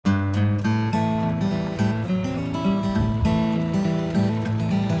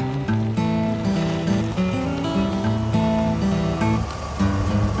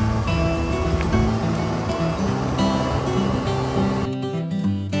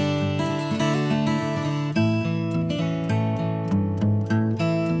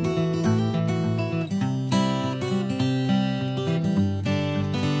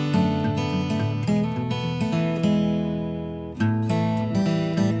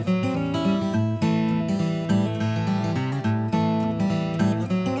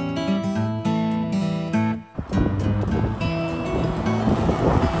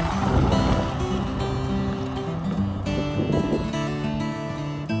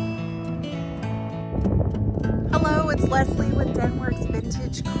Hello, it's Leslie with Denwerks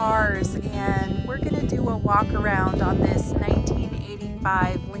Vintage Cars, and we're going to do a walk around on this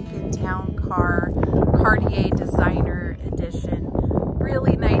 1985 Lincoln Town Car Cartier Designer Edition.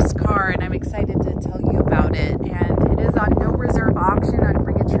 Really nice car, and I'm excited to tell you about it. And it is on no reserve auction on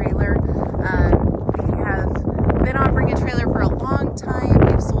Bring a Trailer. We have been on Bring a Trailer for a long time.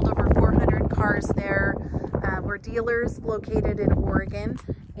 We've sold over 400 cars there. We're dealers located in Oregon,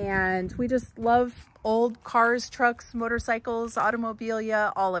 and we just love old cars, trucks, motorcycles,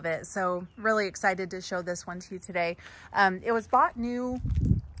 automobilia, all of it. So really excited to show this one to you today. It was bought new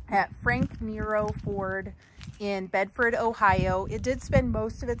at Frank Nero Ford in Bedford, Ohio. It did spend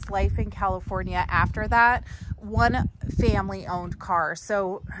most of its life in California after that. One family owned car.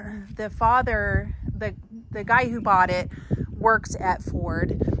 So the father, the guy who bought it, worked at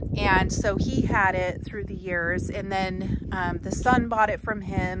Ford, and so he had it through the years, and then the son bought it from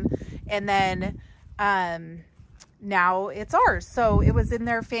him, and then now it's ours. So it was in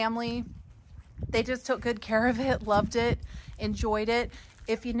their family. They just took good care of it, loved it, enjoyed it.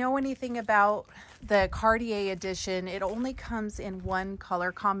 If you know anything about the Cartier edition, it only comes in one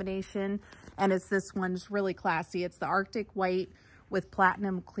color combination, and it's this one's really classy. It's the Arctic white with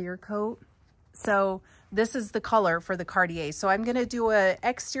platinum clear coat. So this is the color for the Cartier. So I'm going to do a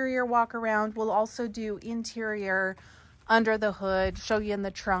exterior walk around. We'll also do interior under the hood, show you in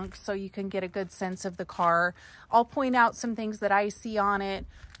the trunk so you can get a good sense of the car. I'll point out some things that I see on it.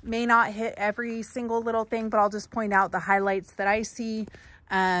 May not hit every single little thing, but I'll just point out the highlights that I see.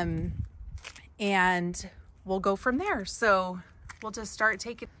 And we'll go from there. So we'll just start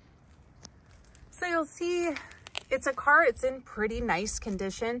taking. So you'll see it's a car. It's in pretty nice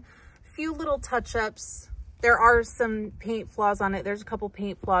condition. Few little touch-ups. There are some paint flaws on it. There's a couple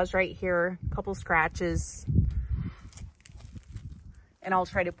paint flaws right here, a couple scratches, and I'll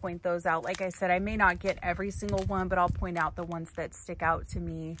try to point those out. Like I said, I may not get every single one, but I'll point out the ones that stick out to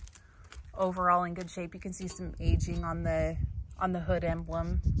me. Overall in good shape. You can see some aging on the hood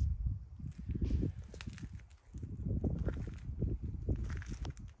emblem.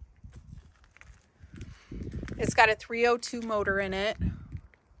 It's got a 302 motor in it.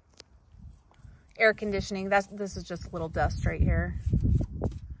 Air conditioning. This is just a little dust right here.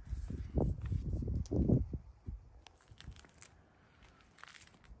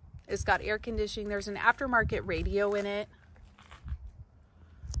 It's got air conditioning. There's an aftermarket radio in it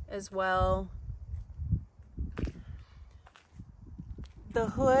as well. The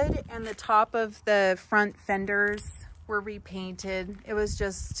hood and the top of the front fenders were repainted. It was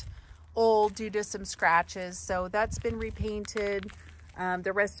just old due to some scratches, so that's been repainted.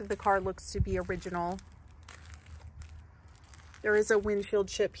 The rest of the car looks to be original. There is a windshield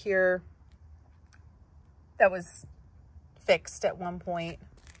chip here that was fixed at one point.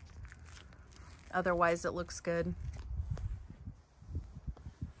 Otherwise, it looks good.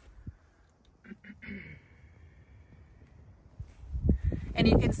 And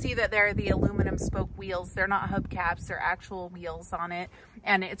you can see that they're the aluminum spoke wheels. They're not hubcaps, they're actual wheels on it.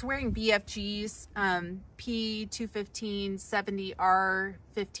 And it's wearing BFGs, P215, 70,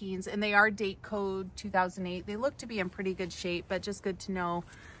 R15s, and they are date code 2008. They look to be in pretty good shape, but just good to know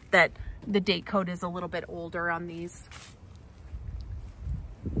that the date code is a little bit older on these.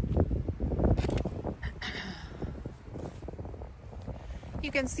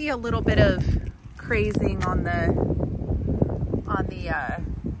 You can see a little bit of crazing on the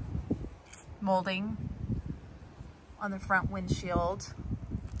molding on the front windshield.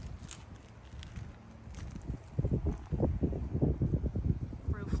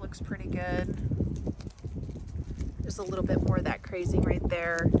 Roof looks pretty good. There's a little bit more of that crazing right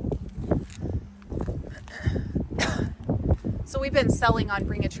there. So we've been selling on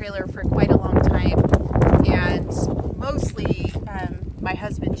Bring a Trailer for quite a long time, and mostly my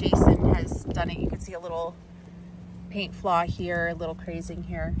husband Jason has done it. You can see a little paint flaw here, a little crazing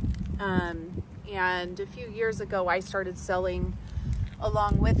here. And a few years ago, I started selling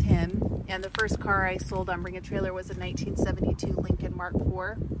along with him. And the first car I sold on Bring a Trailer was a 1972 Lincoln Mark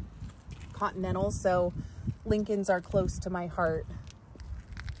IV Continental. So Lincolns are close to my heart,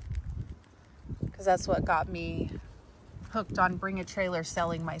 because that's what got me hooked on Bring a Trailer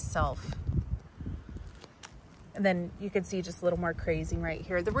selling myself. And then you can see just a little more crazing right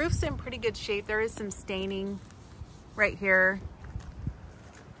here. The roof's in pretty good shape. There is some staining right here.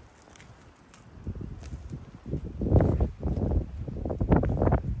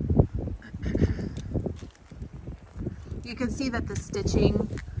 You can see that the stitching,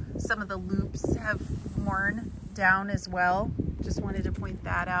 some of the loops have worn down as well. Just wanted to point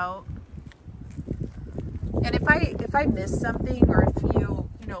that out. And if I miss something, or if you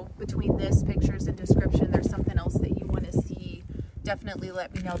between this, pictures, and description, there's something else that you want to see, definitely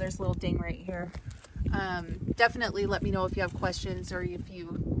let me know. There's a little ding right here. Definitely let me know if you have questions or if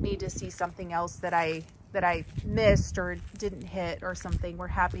you need to see something else that I missed or didn't hit or something. We're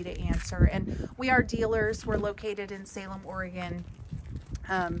happy to answer. And we are dealers. We're located in Salem, Oregon.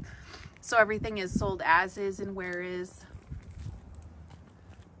 So everything is sold as is and where is,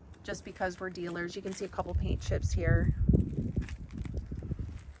 just because we're dealers. You can see a couple paint chips here.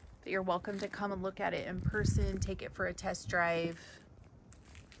 But you're welcome to come and look at it in person, take it for a test drive.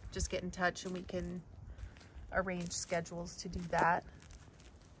 Just get in touch and we can arrange schedules to do that.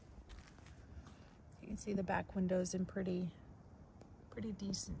 You can see the back windows in pretty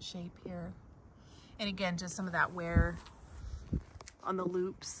decent shape here. And again, just some of that wear on the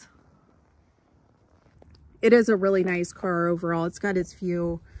loops. It is a really nice car overall. It's got its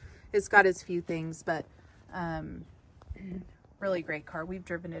few things, but really great car. We've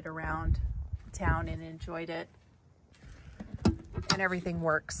driven it around town and enjoyed it, and everything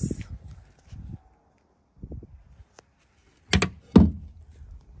works.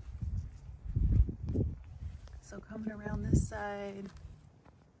 So coming around this side,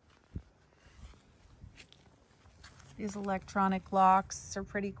 these electronic locks are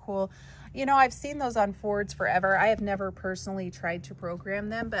pretty cool. You know, I've seen those on Fords forever. I have never personally tried to program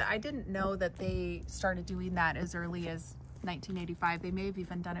them, but I didn't know that they started doing that as early as 1985. They may have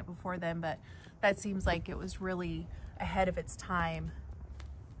even done it before then, but that seems like it was really ahead of its time.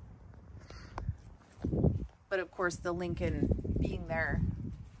 But of course, the Lincoln being their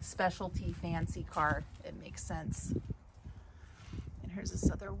specialty fancy car, it makes sense. And here's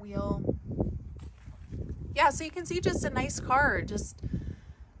this other wheel. Yeah, so you can see just a nice car. Just,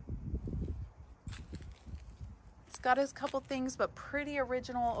 it's got its couple things, but pretty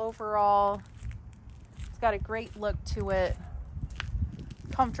original overall. It's got a great look to it.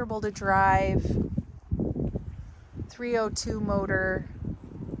 Comfortable to drive. 302 motor.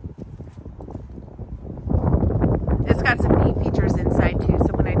 It's got some neat features inside too,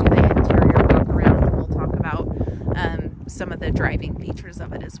 so when I do the interior walk around, we'll talk about some of the driving features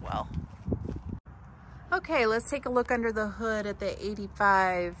of it as well. Okay, let's take a look under the hood at the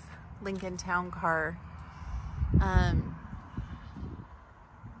 85 Lincoln Town Car. You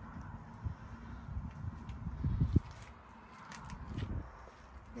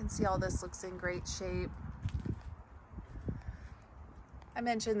can see all this looks in great shape. I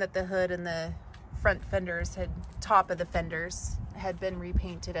mentioned that the hood and the front fenders top of the fenders had been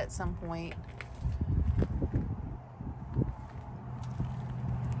repainted at some point.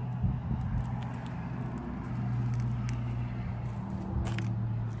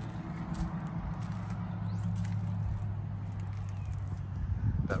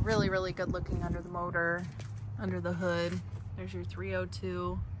 But really, really good looking under the motor, under the hood. There's your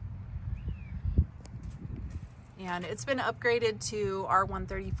 302. And it's been upgraded to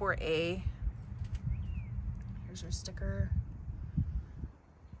R134A. Here's your sticker.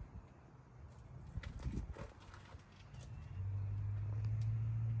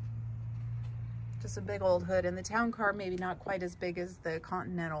 Just a big old hood. And the Town Car, maybe not quite as big as the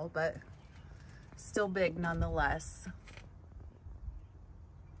Continental, but still big nonetheless.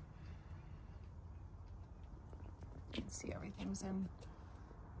 You can see everything's in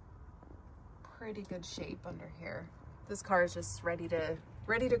pretty good shape under here. This car is just ready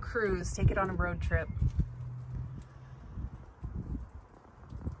to cruise, take it on a road trip.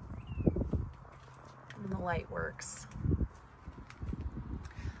 And the light works.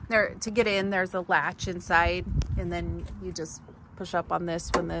 There, to get in, there's a latch inside, and then you just push up on this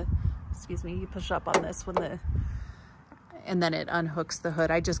when the, you push up on this when the, and then it unhooks the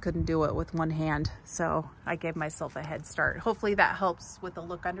hood. I just couldn't do it with one hand, so I gave myself a head start. Hopefully that helps with the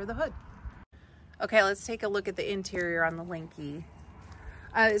look under the hood. Okay, let's take a look at the interior on the Linky.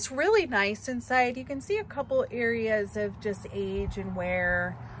 It's really nice inside. You can see a couple areas of just age and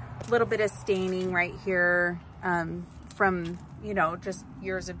wear, a little bit of staining right here from, you know, just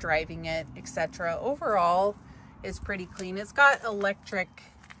years of driving it, etc. Overall, it's pretty clean. It's got electric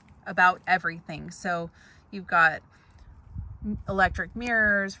about everything. So you've got electric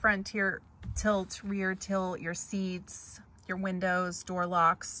mirrors, front tilt, rear tilt, your seats, your windows, door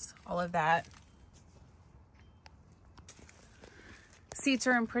locks, all of that. Seats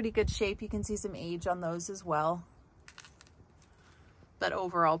are in pretty good shape. You can see some age on those as well, but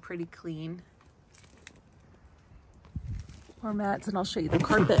overall pretty clean. More mats, and I'll show you the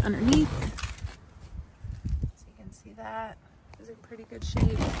carpet underneath. So you can see that is in pretty good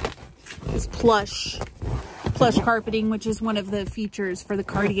shape. This plush carpeting, which is one of the features for the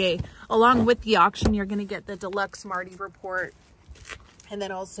Cartier. Along with the auction, you're going to get the deluxe Marty report and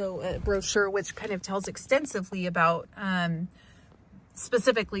then also a brochure which kind of tells extensively about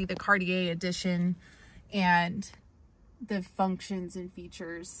specifically the Cartier edition and the functions and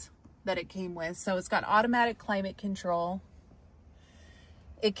features that it came with. So it's got automatic climate control.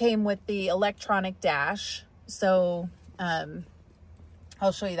 It came with the electronic dash. So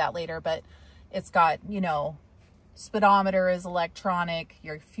I'll show you that later, but it's got, you know, speedometer is electronic,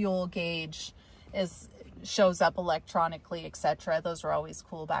 your fuel gauge shows up electronically, etc. Those were always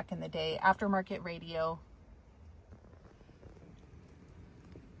cool back in the day. Aftermarket radio.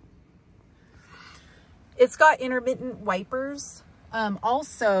 It's got intermittent wipers.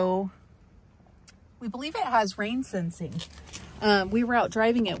 Also, we believe it has rain sensing. We were out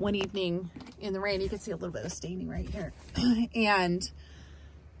driving it one evening in the rain. You can see a little bit of staining right here. And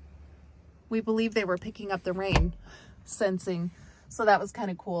we believe they were picking up the rain sensing. So that was kind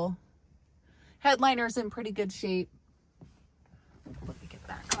of cool. Headliner's in pretty good shape. Let me get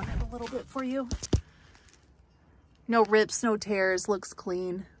back on it a little bit for you. No rips, no tears, looks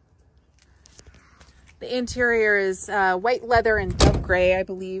clean. The interior is white leather and dove gray, I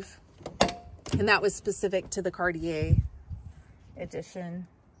believe. And that was specific to the Cartier edition.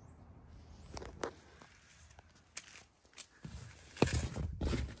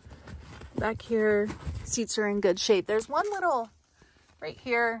 Back here, seats are in good shape. There's one little, right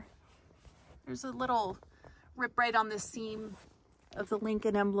here, there's a little rip right on the seam of the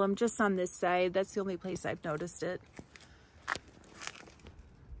Lincoln emblem, just on this side. That's the only place I've noticed it.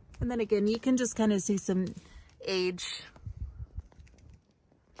 And then again, you can just kind of see some age.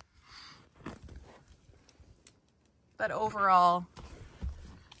 But overall,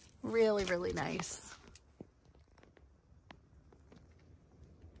 really, really nice.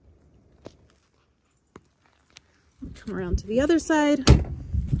 Come around to the other side.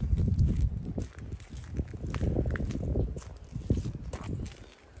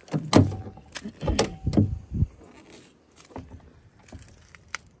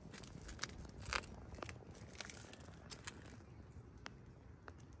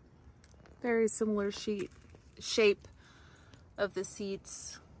 Very similar shape of the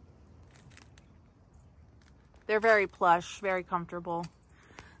seats. They're very plush, very comfortable.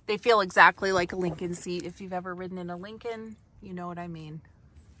 They feel exactly like a Lincoln seat. If you've ever ridden in a Lincoln, you know what I mean.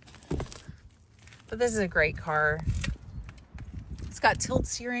 But this is a great car. It's got tilt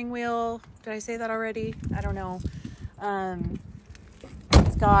steering wheel. Did I say that already? I don't know.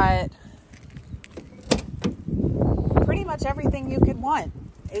 It's got pretty much everything you could want.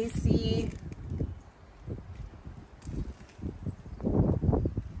 AC,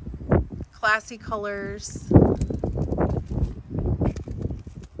 classy colors.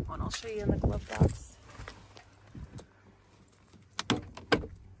 One I'll show you in the glove box.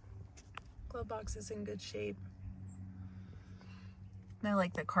 Glove box is in good shape. I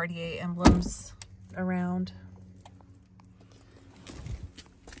like the Cartier emblems around.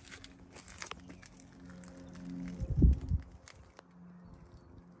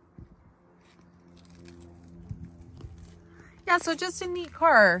 Yeah, so just a neat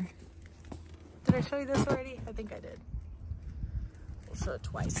car. Did I show you this already? I think I did. We'll show it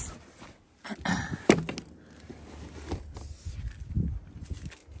twice.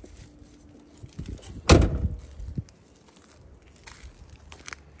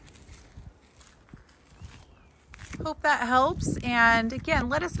 Hope that helps. And again,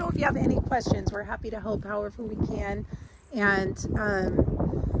 let us know if you have any questions. We're happy to help however we can. And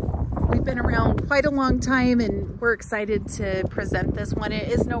we've been around quite a long time, and we're excited to present this one. It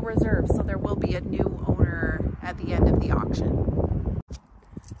is no reserve, so there will be a new owner at the end of the auction.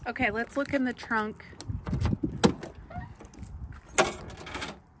 Okay, let's look in the trunk.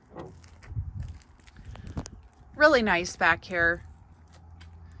 Really nice back here.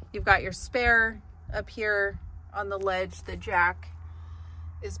 You've got your spare up here on the ledge. The jack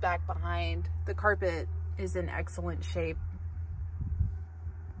is back behind. The carpet is in excellent shape.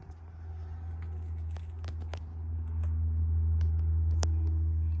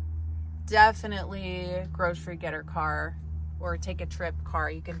 Definitely grocery getter car, or take a trip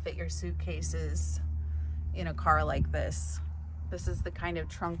car. You can fit your suitcases in a car like this. This is the kind of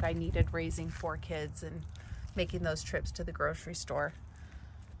trunk I needed raising 4 kids and making those trips to the grocery store.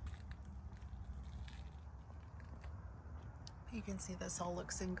 You can see this all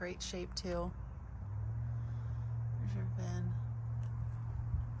looks in great shape too. There's your bin.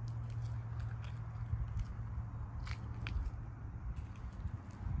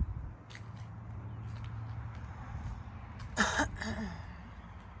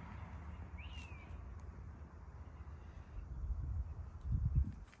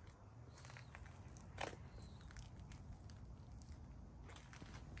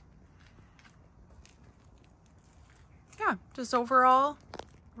 yeah, just overall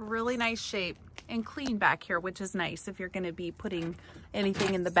really nice shape and clean back here, which is nice. If you're going to be putting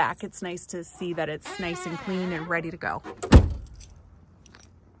anything in the back, it's nice to see that it's nice and clean and ready to go.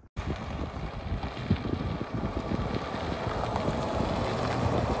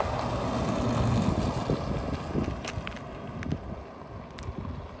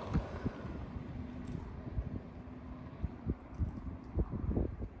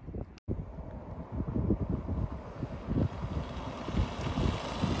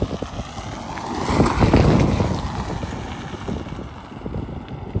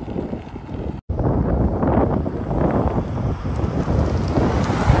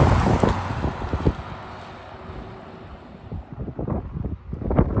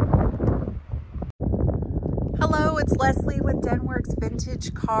 Hello, it's Leslie with Denwerks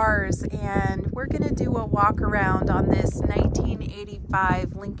Vintage Cars, and we're going to do a walk around on this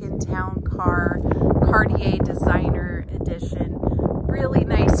 1985 Lincoln Town Car Cartier Designer Edition. Really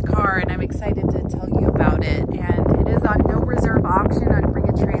nice car, and I'm excited to tell you about it. And it is on no reserve auction on Bring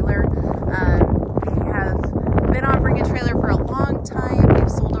a Trailer. We have been on Bring a Trailer for a long time. We've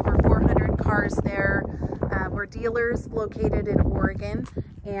sold over 400 cars there. We're dealers located in Oregon,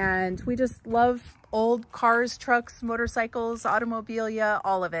 and we just love old cars, trucks, motorcycles, automobilia,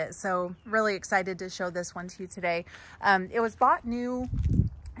 all of it. So really excited to show this one to you today. It was bought new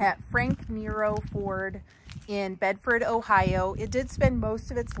at Frank Nero Ford in Bedford, Ohio. It did spend most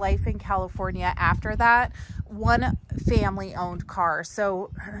of its life in California after that. One family owned car.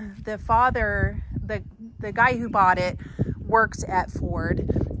 So the father, the guy who bought it, worked at Ford,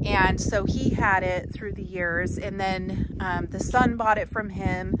 and so he had it through the years, and then the son bought it from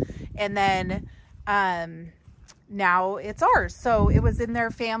him, and then now it's ours. So it was in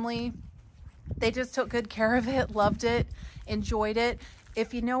their family. They just took good care of it, loved it, enjoyed it.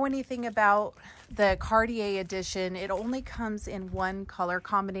 If you know anything about the Cartier edition, it only comes in one color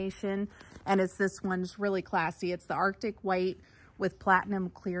combination, and it's this one. It's really classy. It's the Arctic white with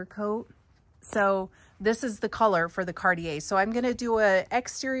platinum clear coat. So this is the color for the Cartier. So I'm going to do an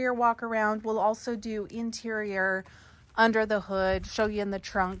exterior walk around. We'll also do interior under the hood, show you in the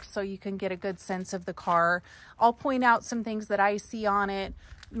trunk so you can get a good sense of the car. I'll point out some things that I see on it.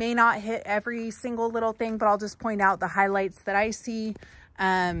 May not hit every single little thing, but I'll just point out the highlights that I see.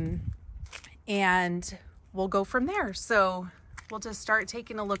 And we'll go from there. So we'll just start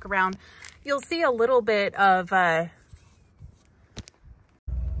taking a look around. You'll see a little bit of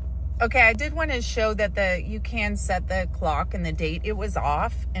okay, I did want to show that you can set the clock and the date. It was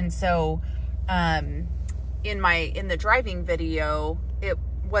off, and so in the driving video, it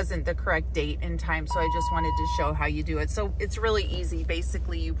wasn't the correct date and time, so I just wanted to show how you do it. So it's really easy.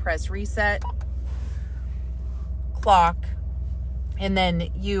 Basically, you press reset, clock, and then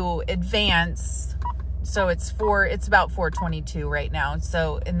you advance. So it's about 4:22 right now.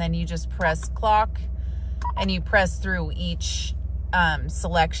 So, and then you just press clock, and you press through each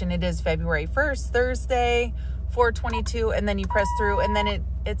selection. It is February 1st, Thursday, 4:22, and then you press through, and then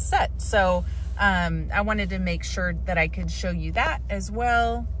it's set. So I wanted to make sure that I could show you that as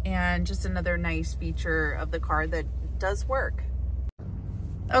well, and just another nice feature of the car that does work.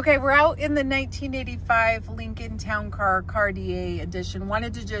 Okay, we're out in the 1985 Lincoln Town Car Cartier Edition.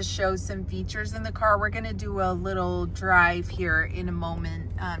 Wanted to just show some features in the car. We're going to do a little drive here in a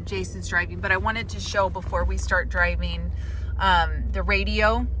moment. Jason's driving, but I wanted to show before we start driving the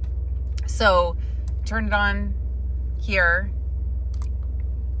radio. So turn it on here,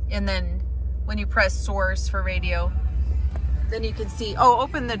 and then when you press source for radio, then you can see, oh,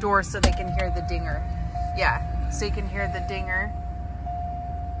 open the door so they can hear the dinger. Yeah, so you can hear the dinger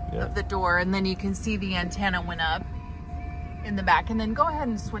of the door, and then you can see the antenna went up in the back. And then go ahead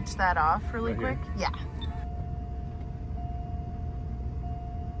and switch that off really quick. Yeah.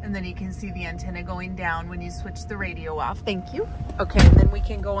 And then you can see the antenna going down when you switch the radio off. Thank you. Okay, and then we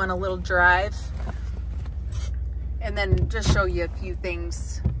can go on a little drive and then just show you a few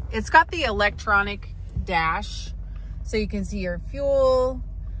things. It's got the electronic dash, so you can see your fuel.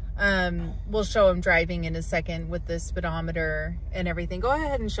 We'll show them driving in a second with the speedometer and everything. Go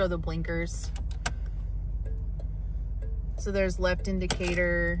ahead and show the blinkers. So there's left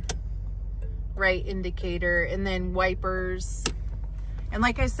indicator, right indicator, and then wipers. And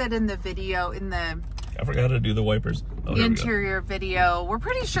like I said in the video, I forgot to do the wipers. Oh, interior video, we're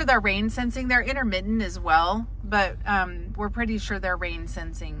pretty sure they're rain sensing. They're intermittent as well, but we're pretty sure they're rain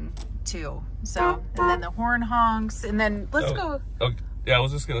sensing too. So, and then the horn honks, and then let's go. Okay. Yeah, I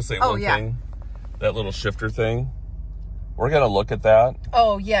was just gonna say one thing. That little shifter thing. We're gonna look at that.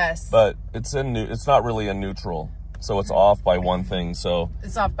 Oh yes. But it's not really in neutral, so it's off by one thing. So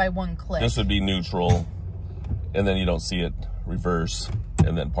it's off by one click. This would be neutral. and then you don't see it reverse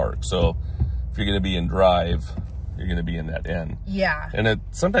and then park. So if you're going to be in drive, you're going to be in that N. Yeah. And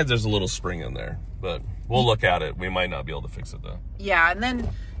sometimes there's a little spring in there, but we'll look at it. We might not be able to fix it though. Yeah, and then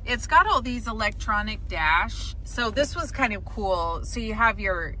it's got all these electronic dash. So this was kind of cool. So you have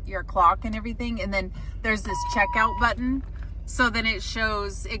your clock and everything, and then there's this checkout button. So then it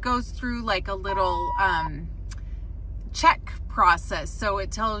shows, it goes through like a little check process. So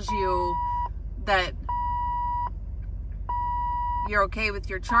it tells you that you're okay with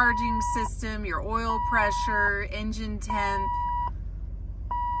your charging system, your oil pressure, engine temp.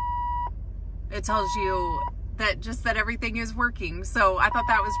 It tells you that everything is working. So I thought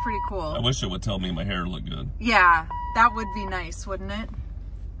that was pretty cool. I wish it would tell me my hair looked good. Yeah, that would be nice, wouldn't it?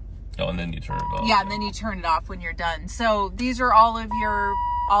 Oh, and then you turn it off. Yeah, and then you turn it off when you're done. So these are all of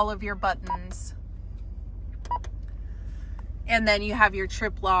your buttons. And then you have your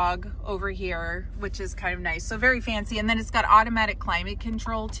trip log over here, which is kind of nice. So very fancy. And then it's got automatic climate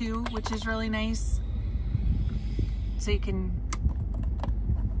control too, which is really nice. So you can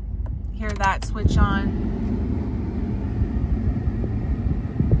hear that switch on.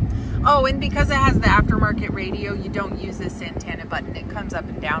 Oh, and because it has the aftermarket radio, you don't use this antenna button. It comes up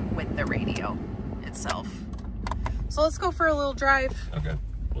and down with the radio itself. So let's go for a little drive. Okay.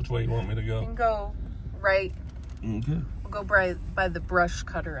 Which way you want me to go? You can go right. Okay. We'll go by the brush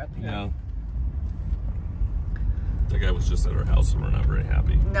cutter up here. Yeah. That guy was just at our house and we're not very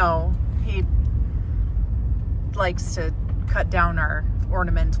happy. No, he likes to cut down our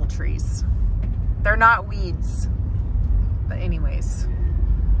ornamental trees. They're not weeds, but anyways.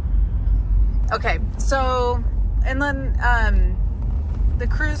 Okay, so, and then the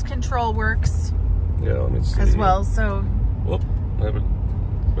cruise control works. Yeah, let me see. As well, so. Whoop,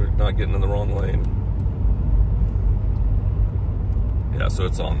 we're not getting in the wrong lane. Yeah, so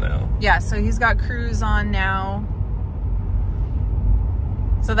it's on now. Yeah, so he's got cruise on now.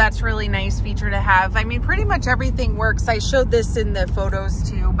 So that's really nice feature to have. I mean, pretty much everything works. I showed this in the photos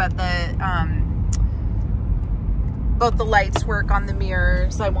too, but both the lights work on the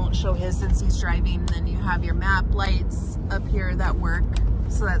mirrors. I won't show his since he's driving. And then you have your map lights up here that work.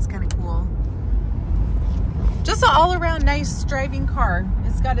 So that's kind of cool. Just an all around nice driving car.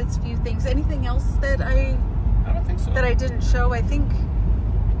 It's got its few things. Anything else that I don't think so. That I didn't show? I think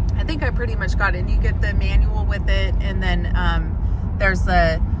I pretty much got it. You get the manual with it, and then there's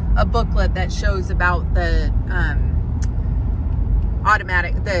a booklet that shows about the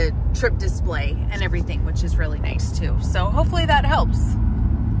the trip display and everything, which is really nice too. So hopefully that helps.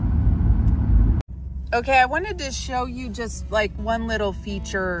 Okay, I wanted to show you just like one little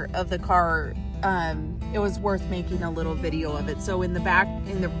feature of the car. It was worth making a little video of it. So in the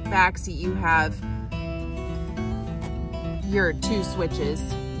back seat, you have your two switches.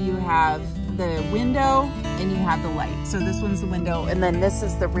 You have the window and you have the light. So this one's the window, and then this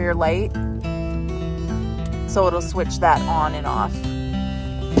is the rear light. So it'll switch that on and off.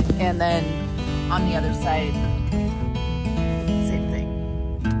 And then on the other side, same thing,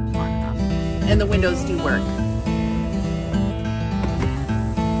 on and off. And the windows do work.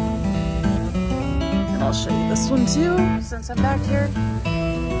 And I'll show you this one too, since I'm back here.